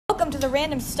Welcome to the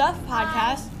Random Stuff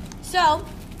podcast. So,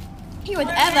 here with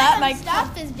Eva, my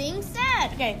stuff is being said.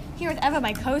 Okay, here with Eva,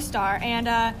 my co-star, and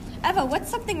Eva, what's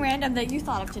something random that you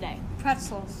thought of today?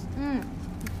 Pretzels.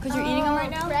 Because you're eating them right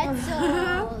now.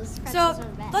 Pretzels. So Pretzels are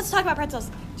the best. let's talk about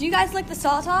pretzels. Do you guys lick the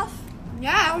salt off?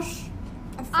 Yes.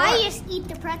 I just eat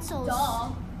the pretzels.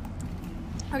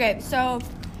 Okay, so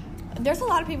there's a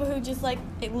lot of people who just lick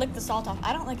the salt off.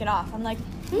 I don't lick it off. I'm like,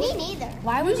 Me neither.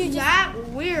 why would you Who's just? that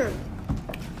weird?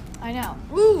 I know.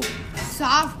 Ooh,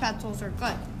 soft pretzels are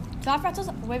good. Soft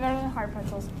pretzels way better than hard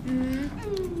pretzels.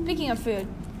 Speaking of food,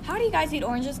 how do you guys eat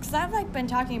oranges? Because I've been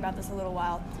talking about this a little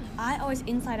while. I always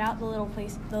inside out the little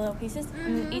pieces,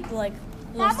 and then eat the little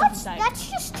stuff inside. That's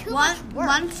just too much work.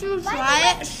 Once you try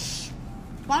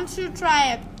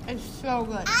it, it's so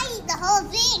good. I eat the whole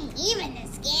thing, even the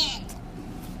skin.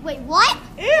 Wait, what?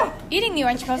 Ew. Eating the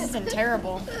orange crust isn't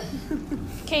terrible.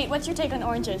 Kate, what's your take on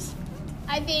oranges?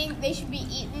 I think they should be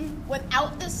eaten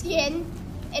without the skin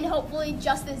and hopefully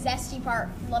just the zesty part.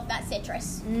 Love that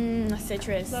citrus.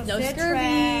 Citrus. The No citrus.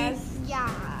 scurvy.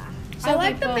 Yeah. So I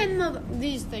like people- them in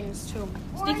these things too.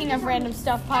 Speaking of Random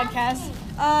Stuff podcast,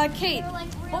 Kate,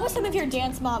 what was some of your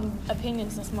dance mom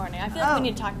opinions this morning? I feel like we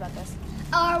need to talk about this.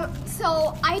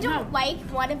 So I don't like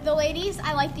one of the ladies.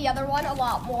 I like the other one a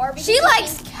lot more. Because She I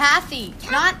likes think Kathy,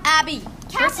 not Abby.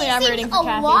 Personally, I'm Kathy rooting seems for a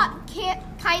Kathy. lot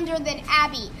kinder than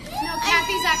Abby. No,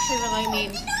 Kathy's actually really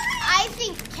mean. I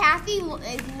think Kathy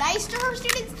is nice to her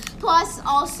students. Plus,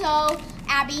 also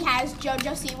Abby has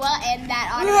JoJo Siwa, and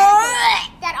that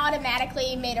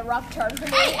automatically made a rough turn for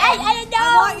me. I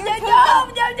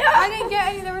didn't get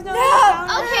any. There was no.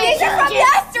 Okay, These are from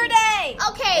yesterday.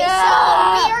 Okay,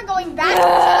 so we are going back to the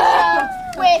show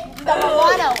with the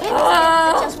Milano incident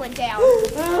that just went down.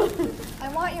 I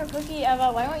want your cookie,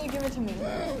 Eva. Why don't you give it to me?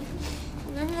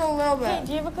 Give me a little Kate, bit.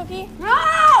 do you have a cookie?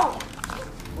 No!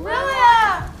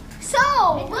 Lilia!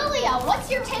 So, Lilia, what's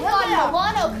your take on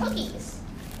Milano cookies?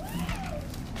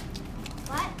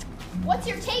 What? What's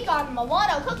your take on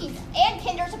Milano cookies and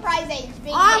Kinder Surprise eggs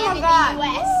being banned in the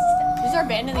U.S.? These are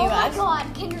banned in the Oh my U.S. God,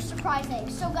 Kinder Surprise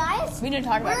eggs. So guys, We didn't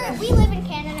talk about that. we live in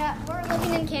Canada. We're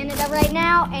living in Canada right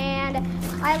now, and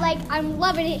I'm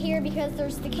loving it here because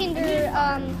there's the Kinder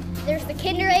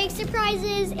egg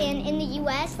surprises, and in the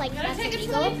U.S. that's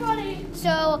illegal.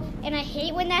 So, and I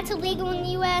hate when that's illegal in the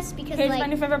U.S. because Kate's my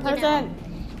new favorite person.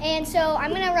 And so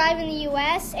I'm gonna arrive in the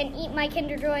U.S. and eat my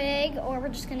Kinder Joy egg, or we're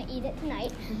just gonna eat it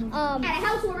tonight. At a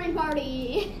housewarming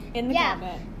party. In the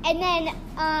cabinet. And then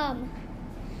I'm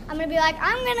gonna be like,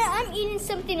 I'm eating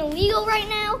something illegal right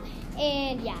now,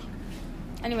 and yeah.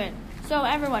 Anyway, so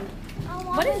everyone,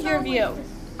 what is your view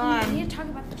on? need to talk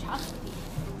about the chocolate.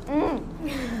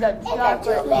 The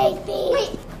chocolate.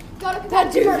 Wait, cut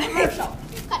to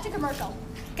commercial.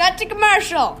 Got to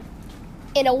commercial.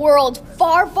 In a world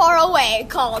far, far away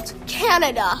called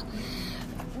Canada,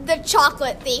 the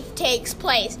chocolate thief takes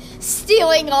place,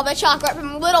 stealing all the chocolate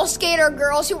from little skater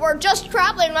girls who were just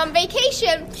traveling on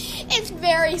vacation. It's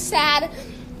very sad.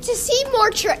 To see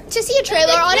to see a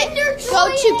trailer on it, go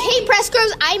to Kate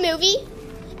Presco's iMovie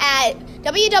at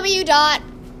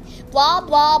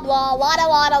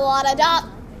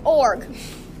www.blahblahblahwadawadawadda.org.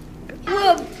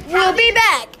 We'll be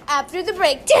back after the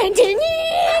break.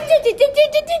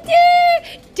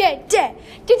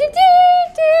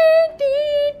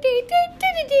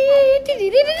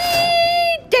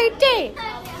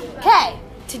 Okay,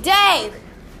 today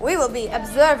we will be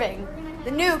observing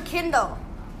the new Kindle.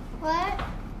 What?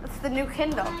 It's the new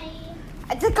Kindle.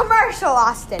 It's a commercial,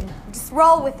 Austin. Just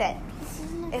roll with it.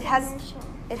 It has.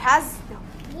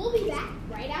 We'll be back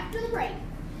right after the break.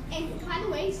 And by the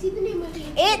way, see the new movie.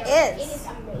 It is. It is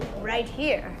amazing. Right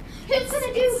here. Who's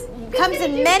gonna do? It comes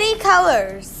in many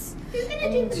colors. Who's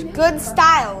gonna do the movie? Good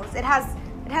styles. It has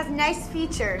nice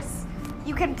features.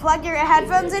 You can plug your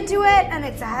headphones into it, and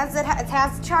it has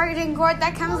a charging cord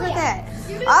that comes with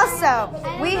it. Also,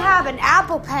 we have an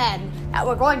Apple Pen that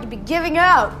we're going to be giving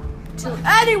out to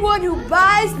anyone who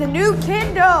buys the new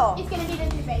Kindle. It's gonna be the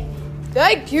new baby.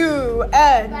 Thank you,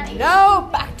 and now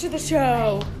back to the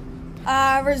show.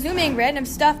 Resuming Random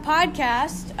Stuff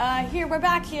podcast. We're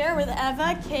back here with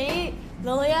Eva, Kate,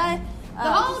 Lilia,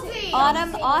 whole team.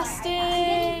 Autumn,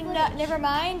 Austin,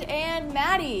 Nevermind, and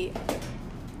Maddie.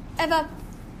 Eva,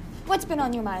 what's been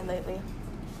on your mind lately?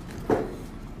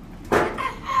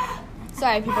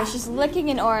 Sorry, people. She's licking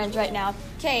an orange right now.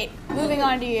 Kate, moving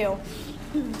on to you.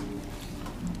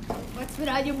 What's been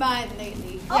on your mind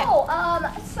lately? So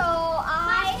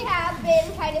I have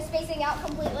been kind of spacing out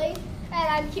completely, and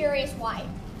I'm curious why.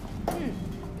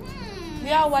 We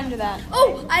all wonder that.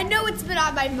 Oh, I know what's been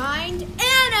on my mind.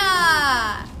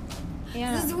 Anna!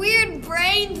 Anna. This weird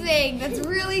brain thing that's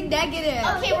really negative.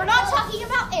 Okay, we're not talking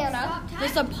about Anna.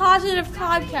 It's a positive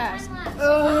podcast.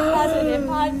 Positive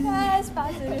podcast.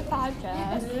 Positive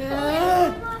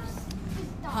podcast.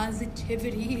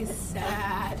 Positivity is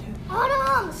sad.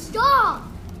 Autumn, stop!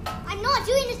 I'm not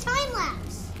doing a time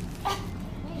lapse.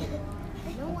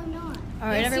 No, I'm not. All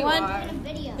right, Yes, you everyone. are. In a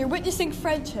video. You're witnessing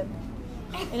friendship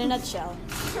in a nutshell.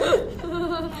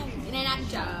 In a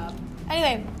nutshell.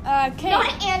 Anyway, Kate.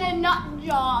 Not Anna, not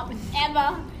job.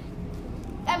 Emma.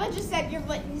 Emma just said you're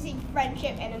witnessing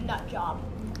friendship and a nut job.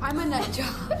 I'm a nut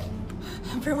job.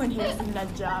 Everyone here is a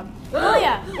nut job.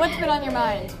 Julia, what's been on your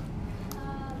mind?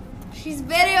 She's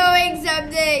videoing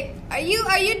something. Are you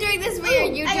doing this for your I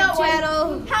YouTube got one.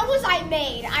 channel? How was I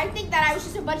made? I think that I was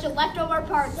just a bunch of leftover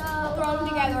parts thrown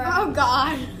together. Oh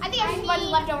God. I think I was a bunch of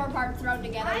leftover parts thrown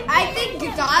together. I think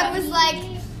God was like,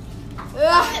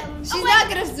 ugh, she's not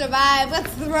gonna survive.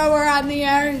 Let's throw her on the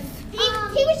earth. He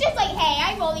was just like, hey,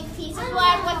 I have all these pieces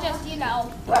left. Let's just, I mean, I'm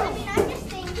just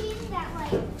thinking that,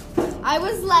 like, I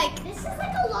was like, this is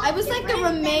like a lot I was like the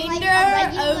different than, remainder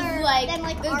like, a of regular- like, than,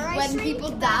 like the, our ice when rink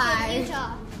people back in die.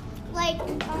 Utah. Like,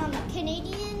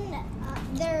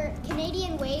 their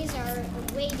Canadian ways are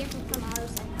way different from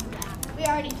ours. we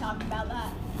already talked about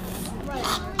that.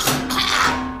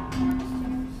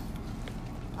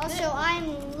 Also, I'm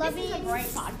This is a loving. great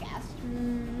podcast.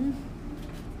 Can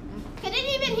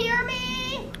it even hear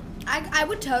me? I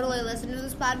would totally listen to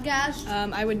this podcast.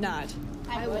 I would not.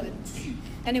 I would.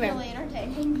 Anyway, Really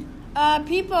entertaining.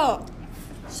 people.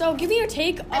 So give me your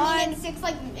take I on mean,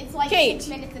 it's like Kate. 6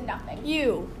 minutes and nothing.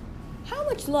 you. How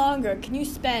much longer can you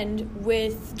spend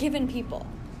with given people?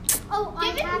 Oh, I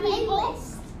Given have people, a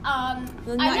list. I'm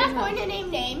Well, not not going to name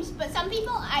names, but some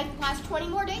people I passed 20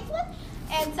 more days with,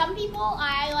 and some people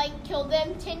I killed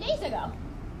them 10 days ago.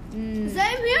 Same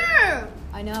here.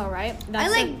 I know, right?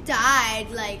 I died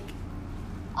like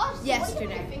Oh, so Yesterday.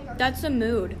 look at my finger. That's a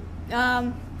mood.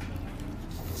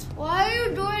 What are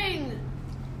you doing?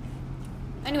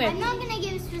 Anyway, I'm not gonna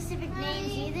give specific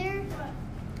names either,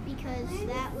 because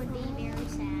that would be very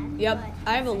sad. yep.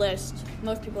 But, I have a list.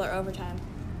 Most people are overtime.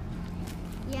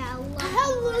 yeah, a lot. I have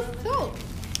a list too.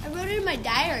 I wrote it in my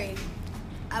diary,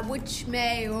 which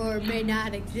may or may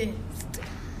not exist.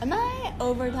 Am I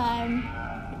overtime?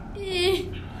 Have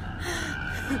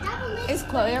a list, Is but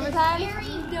Chloe it overtime?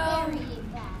 Very, very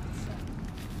bad.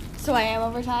 So I am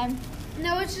overtime.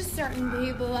 No, it's just certain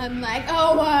people. I'm like,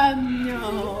 oh,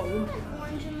 no.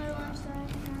 Orange in their last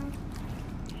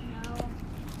No.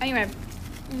 Anyway,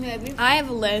 Maybe. I have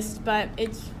a list, but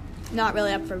it's not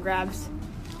really up for grabs.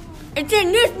 It's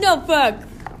in this notebook.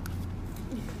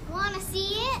 Wanna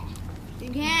see it? You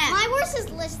can't. My worse is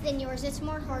list than yours. It's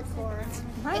more hardcore.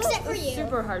 Except for you.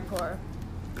 Super hardcore.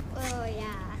 Oh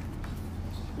yeah.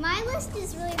 My list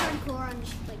is really hardcore on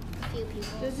just like a few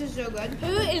people. This is so good.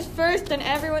 Who is first on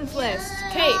everyone's list?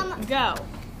 Um, Kate, go.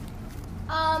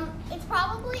 It's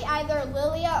probably either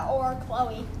Lilia or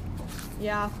Chloe.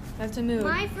 Yeah, that's a mood.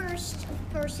 My first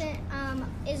person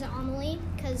is Amelie,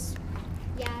 because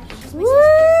yeah, she's my Woo!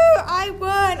 sister. I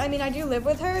won. I mean, I do live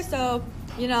with her, so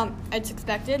it's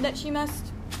expected that she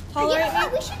must tolerate Yeah,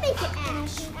 me. we should make it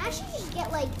Ash. Ash should just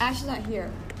get like, Ash is not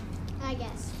here. I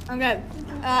guess. Okay,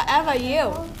 Eva,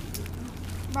 you.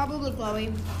 Probably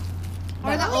Chloe.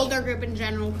 Or the older group in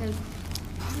general, because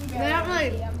they don't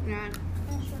really. Yeah.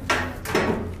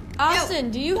 Austin,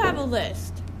 do you have a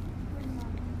list?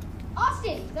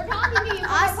 Austin, they're talking to you.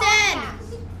 Austin!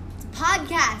 It's a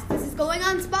podcast. This is going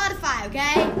on Spotify,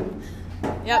 okay?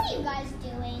 Yep. What are you guys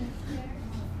doing?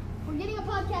 We're getting a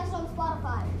podcast on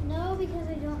Spotify. No, because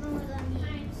I don't know what that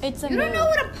means. It's a You don't mood. know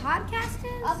what a podcast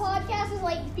is? A podcast is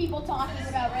like people talking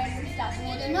about random stuff.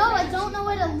 No, I don't know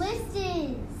what a list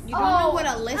is. You don't know what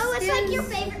a list Oh, it's is? like your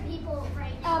favorite people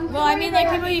right now. Well, I mean, like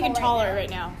people you can tolerate right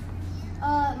now.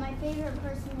 My favorite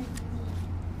person is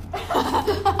me.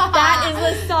 That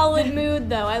is a solid mood,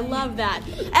 though. I love that.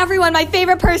 Everyone, my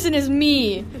favorite person is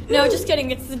me. No, just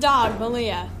kidding. It's the dog,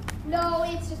 Malia. No,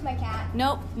 it's just my cat.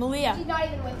 Nope, Malia. She's not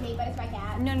even with me, but it's my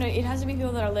cat. No, it has to be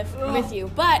people that are with you.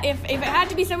 But if it had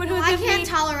to be someone who was I with can't me,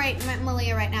 tolerate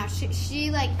Malia right now. She She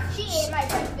ate my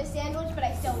breakfast sandwich, but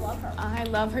I still love her. I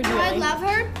love her I dearly. love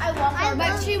her, I love her.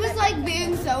 but she was like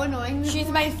being so annoying. She's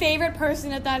my favorite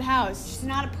person at that house. She's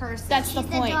not a person. That's the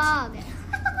She's point. dog.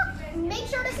 Make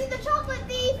sure to see the chocolate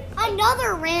thief.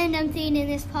 Another random thing in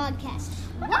this podcast.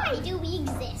 Why do we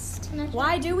exist?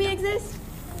 Why do we exist?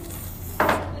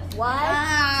 Why?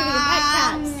 Ah, So we can pet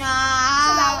cats.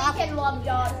 So that we can love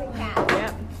dogs and cats.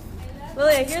 Yep.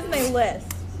 Lilia, here's my list.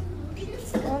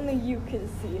 Only you can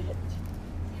see it.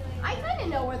 I kind of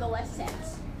know where the list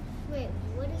sits. Wait,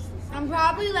 what is this? I'm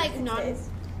probably like not.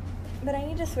 But I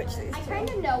need to switch these. I kind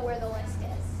of know where the list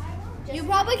is. You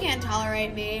probably can't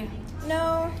tolerate me.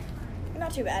 No, you're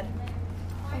not too bad.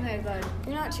 Okay, good.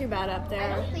 You're not too bad up I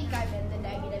there. don't think I'm in the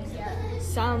negatives yet.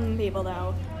 Some people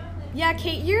though. Yeah,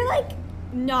 Kate, you're like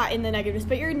not in the negatives,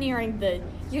 but you're nearing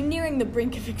the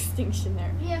brink of extinction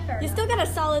there. Yeah, fair You enough. still got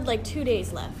a solid like 2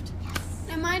 days left.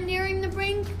 Am I nearing the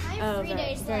brink? I have 3 very,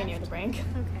 days very left. near the brink.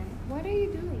 Okay. What are you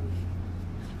doing?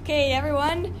 Okay,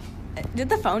 everyone. Did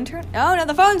the phone turn? Oh no,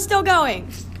 the phone's still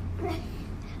going.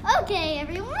 Okay,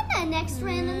 everyone, the next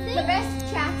random thing. The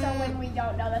best chats are when we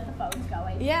don't know that the phone's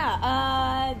going.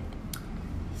 Yeah.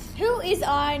 Who is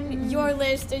on your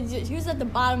list? Who's at the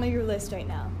bottom of your list right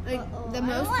now? Like the I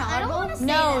most don't tolerable? wanna say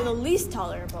No, that. the least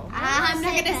tolerable. I'm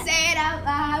not say gonna that. say it out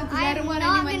loud because I I'm don't want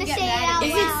not anyone to gonna get say it mad out at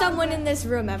Is me. it someone in this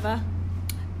room, Eva?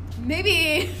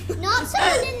 Maybe. Not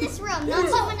someone in this room. Not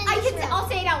someone in this room. I'll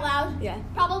say it out loud. Yeah.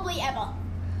 Probably Emma.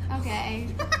 Okay.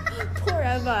 Poor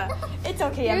Eva. It's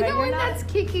okay, You're Eva. the one not that's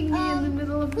kicking me in the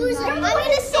middle of the Who's night. I'm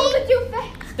gonna say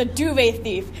the Duvet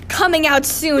Thief coming out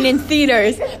soon in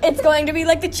theaters. It's going to be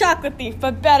like the Chocolate Thief,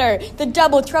 but better. The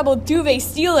Double Trouble Duvet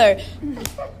Stealer.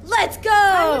 Let's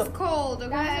I was go. cold,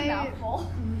 That's a okay?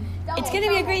 mouthful. It's going to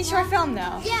be a great short film,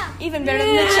 though. Yeah. Even better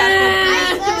than the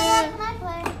Chocolate Thief. I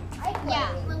play. I played.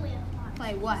 Yeah.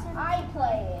 Play what? I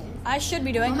played. I should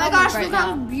be doing Oh my homework gosh, right look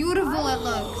how now. beautiful it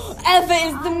looks. Eva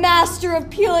is the master of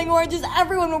peeling oranges.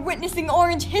 Everyone, we're witnessing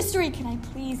orange history. Can I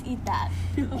please eat that?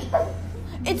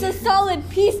 It's a solid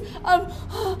piece of.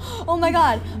 Oh my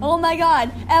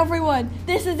god, everyone,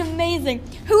 this is amazing.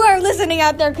 Who are listening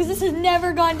out there? Because this has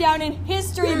never gone down in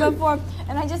history before.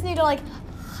 And I just need to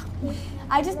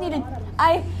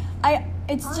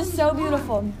it's just so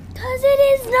beautiful. Because it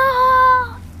is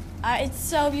not. It's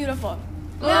so beautiful.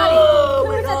 Maddie,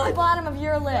 who's at the bottom of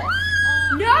your list?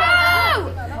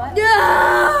 No!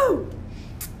 No!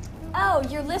 Oh,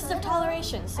 your list of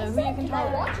toleration, so who you can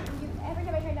tolerate. Every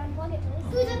time I try to unplug it,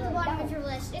 Who's at the bottom of your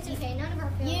list? It's okay. None of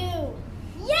our film.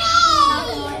 you.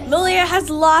 Yay! Lilia has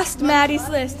lost Maddie's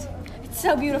list. It's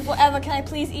so beautiful. Eva, can I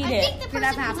please eat I it? think the Could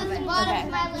have person half who's of at the it. bottom Okay. of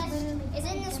my list is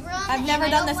in this room. I've never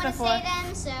and done I this don't before. wanna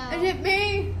say them, so Is it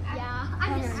me? yeah.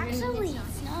 I'm just actually.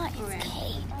 It's not. It's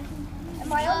Kate.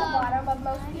 Am I on the bottom of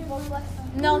most people's list?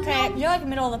 No, okay. You're like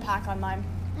middle of the pack on mine.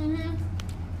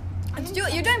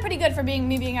 You're doing pretty good for me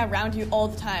being around you all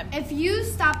the time. If you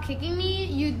stop kicking me,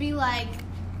 you'd be like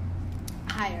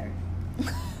higher.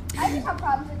 I just have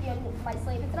problems with you and my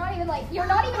sleep. It's not even like you're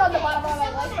not even on the bottom of my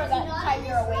list for the time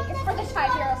you're awake. It's for the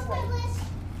time you're asleep.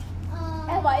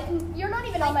 Emma, you're not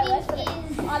even on my list for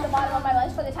on the bottom of my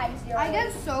list for the times you're I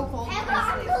awake. get so cold when Emma, I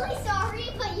I'm sleep. really sorry,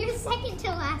 but you're second to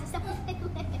last on my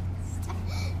list.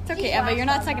 It's okay, Eva. You're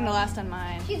not second to last on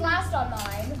mine. She's last on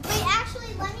mine. Wait,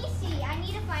 actually, let me see. I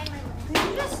need to find my list. Did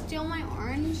you just steal my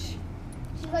orange?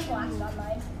 She's like last on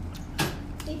mine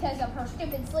because of her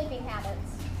stupid sleeping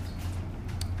habits.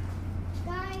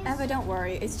 Guys, Eva, don't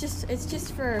worry. It's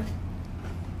just for.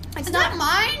 It's not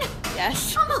mine?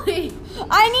 Yes. Emily.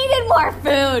 I needed more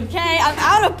food. Okay, I'm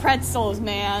out of pretzels,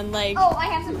 man. Like, Oh, I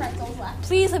have some pretzels left.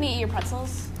 please let me eat your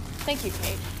pretzels. Thank you,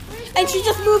 Kate. And she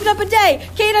just moved up a day.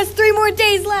 Kate has 3 more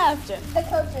days left. The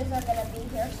coaches are gonna be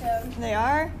here soon. They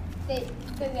are. They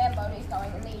have Bodie's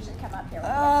going, and they usually come up here.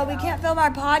 Oh, we can't film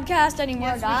our podcast anymore,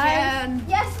 Yes, we guys. can.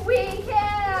 Yes, we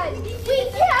can.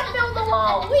 We can build the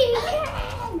wall. We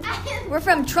can. We're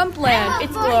from Trump land.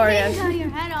 It's glorious. your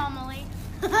head, Emily.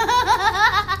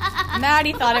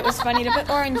 Maddie thought it was funny to put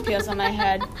orange peels on my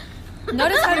head.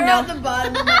 Notice how You're at the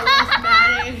bottom of my list,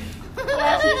 Maddie.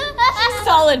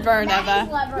 solid burn, Maddie's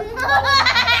Eva.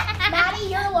 Maddie,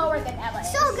 you're lower than Eva.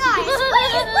 Is. So, guys,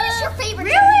 what is your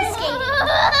favorite type of skating?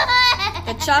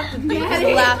 The chocolate thief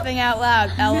is laughing out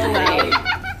loud. LOL.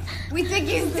 We think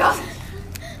he's just.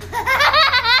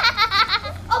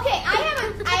 Okay, I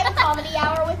have a comedy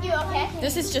hour with you. Okay.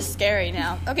 This is just scary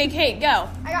now. Okay, Kate, go.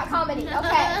 I got comedy.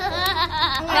 Okay.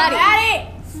 Maddie.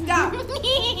 Stop.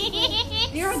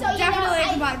 You're So, definitely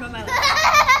at the bottom of my list.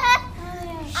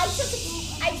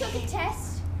 I took a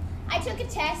test. I took a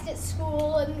test at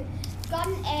school and got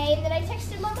an A, and then I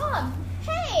texted my mom,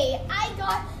 "Hey, I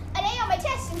got an A on my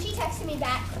test," and she texted me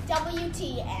back,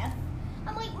 "WTF?"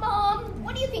 I'm like, "Mom,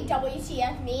 what do you think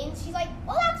WTF means?" She's like,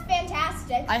 "Well, that's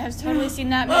fantastic." I have totally seen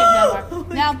that meme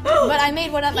before. Now, but I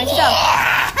made one up myself.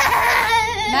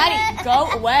 Maddie, go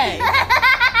away.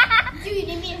 Do you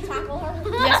need me to tackle her?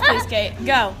 Yes, please, Kate.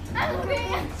 Go. I'm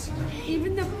okay.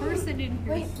 Even the person in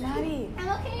here. Wait, Maddie. I'm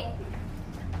okay.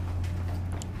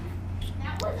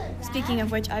 That wasn't bad. Speaking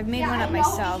of which, I've made one I up know,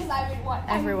 myself. because I would want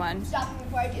Everyone. Stop me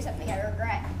before I do something I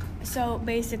regret. So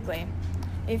basically,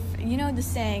 if you know the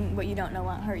saying, what you don't know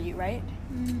won't hurt you, right?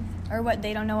 Or what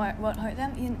they don't know won't hurt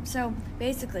them. So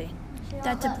basically,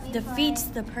 that defeats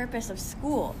the purpose of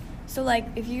school. So like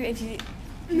if you know,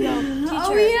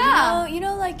 teacher, you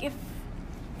know, like if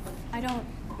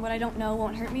what I don't know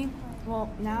won't hurt me. Well,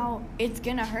 now it's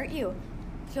gonna hurt you.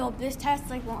 So this test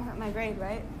like won't hurt my grade,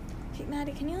 right? Okay,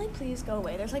 Maddie, can you like please go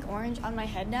away? There's like orange on my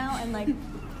head now, and like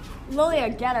Lilia,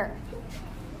 get her.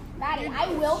 Maddie, I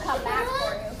will come back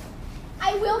for you.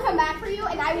 I will come back for you,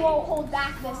 and I won't hold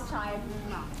back this time.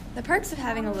 The perks of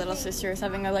having a little sister is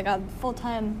having a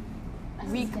full-time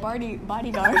weak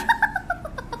bodyguard. I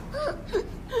don't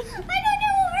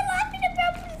know what we're laughing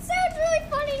about, but it sounds really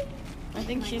funny.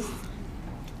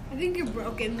 I think you're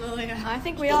broken, Lilia. I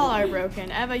think we all are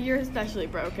broken. Eva, you're especially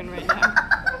broken right now.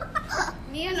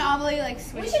 Me and Amelie like We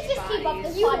switched should just keep up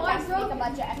this podcast and make a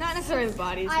bunch of Not necessarily the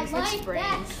bodies, I we switch like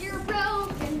brains. that you're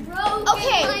broken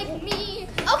Okay. like me.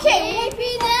 Okay.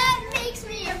 Maybe that makes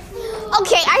me a fool.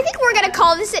 Okay, I think we're gonna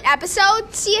call this an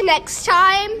episode. See you next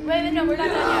time. Wait, no, we're not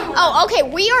done yet. Oh, okay,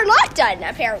 we are not done,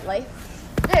 apparently.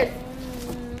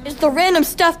 It's the Random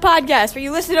Stuff Podcast, where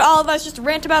you listen to all of us just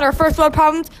rant about our first world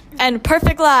problems and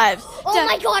perfect lives. Oh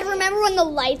my God, remember when the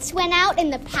lights went out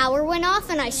and the power went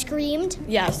off and I screamed?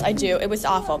 Yes, I do. It was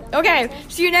awful. Okay,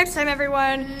 see you next time,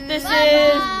 everyone. This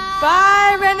is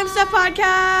Bye Random Stuff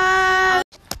Podcast.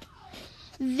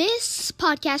 This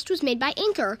podcast was made by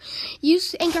Anchor.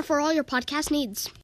 Use Anchor for all your podcast needs.